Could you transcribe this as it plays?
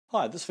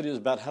Hi, this video is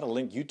about how to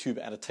link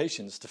YouTube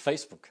annotations to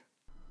Facebook.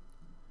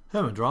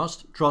 Herman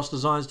Drost,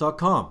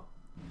 DrostDesigns.com.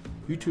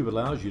 YouTube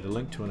allows you to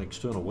link to an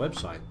external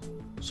website,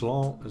 so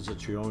long as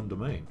it's your own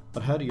domain.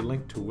 But how do you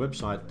link to a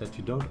website that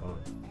you don't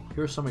own?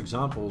 Here are some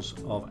examples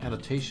of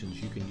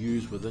annotations you can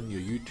use within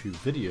your YouTube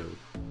video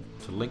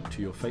to link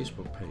to your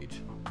Facebook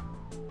page.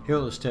 Here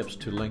are the steps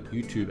to link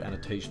YouTube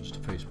annotations to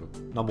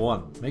Facebook. Number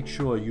 1, make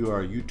sure you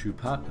are a YouTube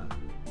partner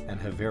and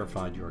have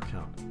verified your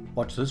account.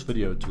 Watch this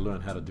video to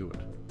learn how to do it.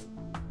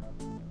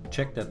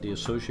 Check that the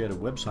associated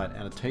website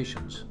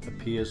annotations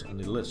appears in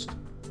the list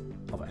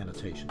of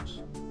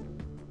annotations.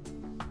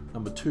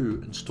 Number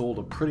 2, install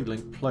the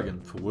PrettyLink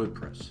plugin for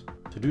WordPress.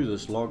 To do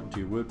this, log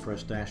into your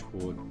WordPress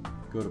dashboard,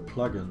 go to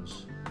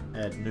Plugins,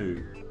 Add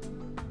New,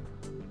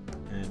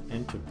 and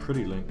enter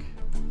PrettyLink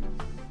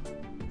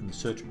in the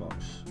search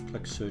box.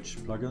 Click Search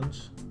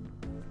Plugins,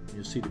 and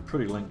you'll see the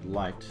PrettyLink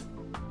Lite.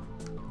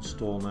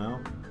 Install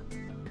now.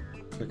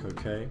 Click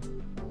OK.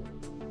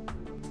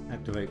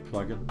 Activate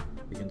plugin.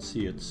 You can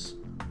see it's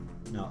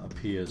now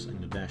appears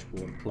in the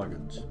dashboard of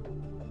plugins.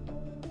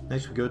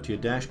 Next we go to your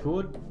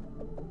dashboard,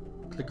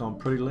 click on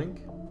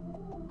PrettyLink,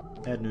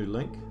 add new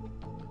link.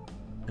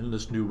 In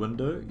this new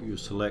window you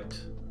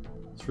select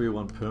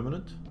 301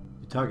 permanent.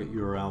 Your target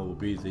URL will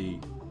be the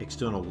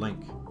external link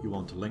you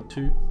want to link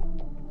to,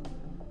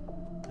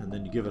 and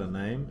then you give it a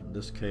name. In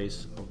this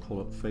case I'll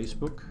call it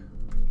Facebook,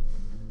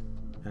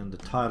 and the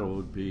title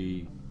would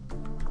be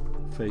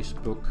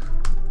Facebook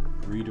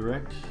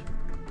Redirect.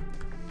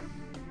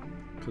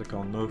 Click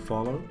on No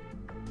Follow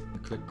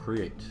and click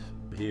Create.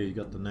 Here you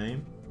got the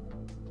name,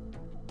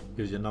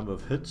 gives you a number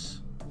of hits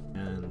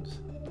and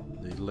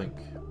the link.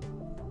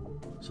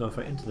 So if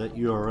I enter that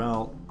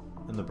URL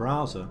in the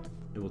browser,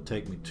 it will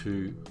take me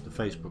to the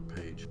Facebook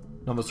page.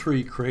 Number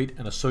 3, create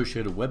an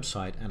associated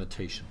website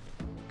annotation.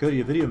 Go to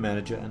your video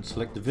manager and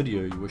select the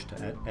video you wish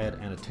to add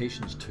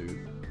annotations to.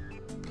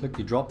 Click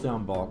the drop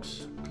down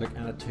box, click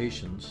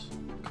Annotations,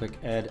 click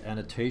Add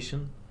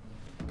Annotation,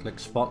 click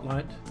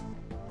Spotlight.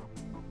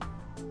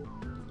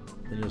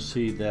 Then you'll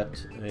see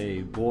that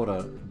a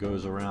border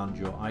goes around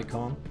your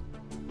icon.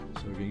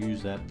 So we're going to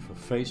use that for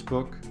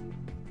Facebook.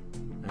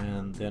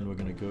 And then we're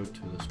going to go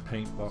to this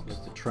paint box,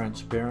 the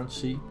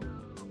transparency.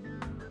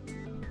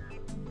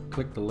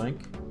 Click the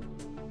link.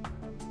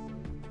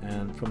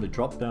 And from the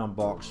drop down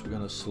box, we're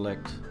going to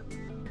select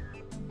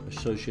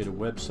associated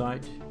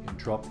website. You can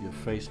drop your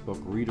Facebook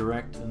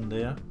redirect in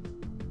there.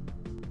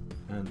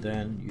 And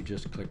then you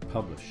just click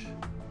publish.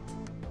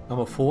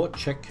 Number 4,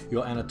 check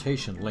your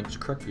annotation links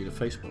correctly to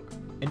Facebook.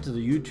 Enter the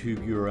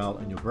YouTube URL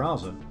in your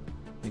browser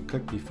and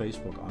click the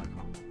Facebook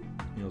icon.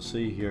 You'll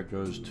see here it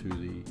goes to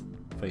the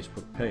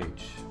Facebook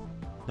page.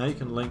 Now you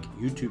can link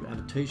YouTube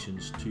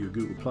annotations to your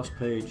Google Plus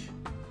page,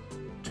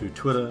 to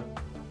Twitter,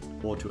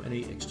 or to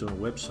any external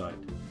website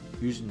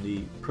using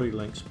the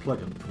PrettyLinks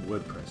plugin from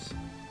WordPress.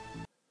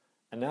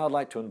 And now I'd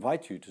like to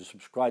invite you to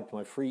subscribe to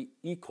my free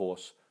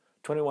e-course,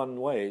 21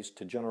 Ways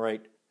to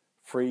Generate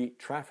Free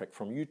Traffic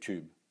from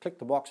YouTube. Click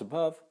the box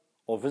above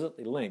or visit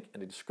the link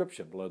in the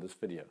description below this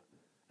video.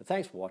 And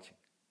thanks for watching.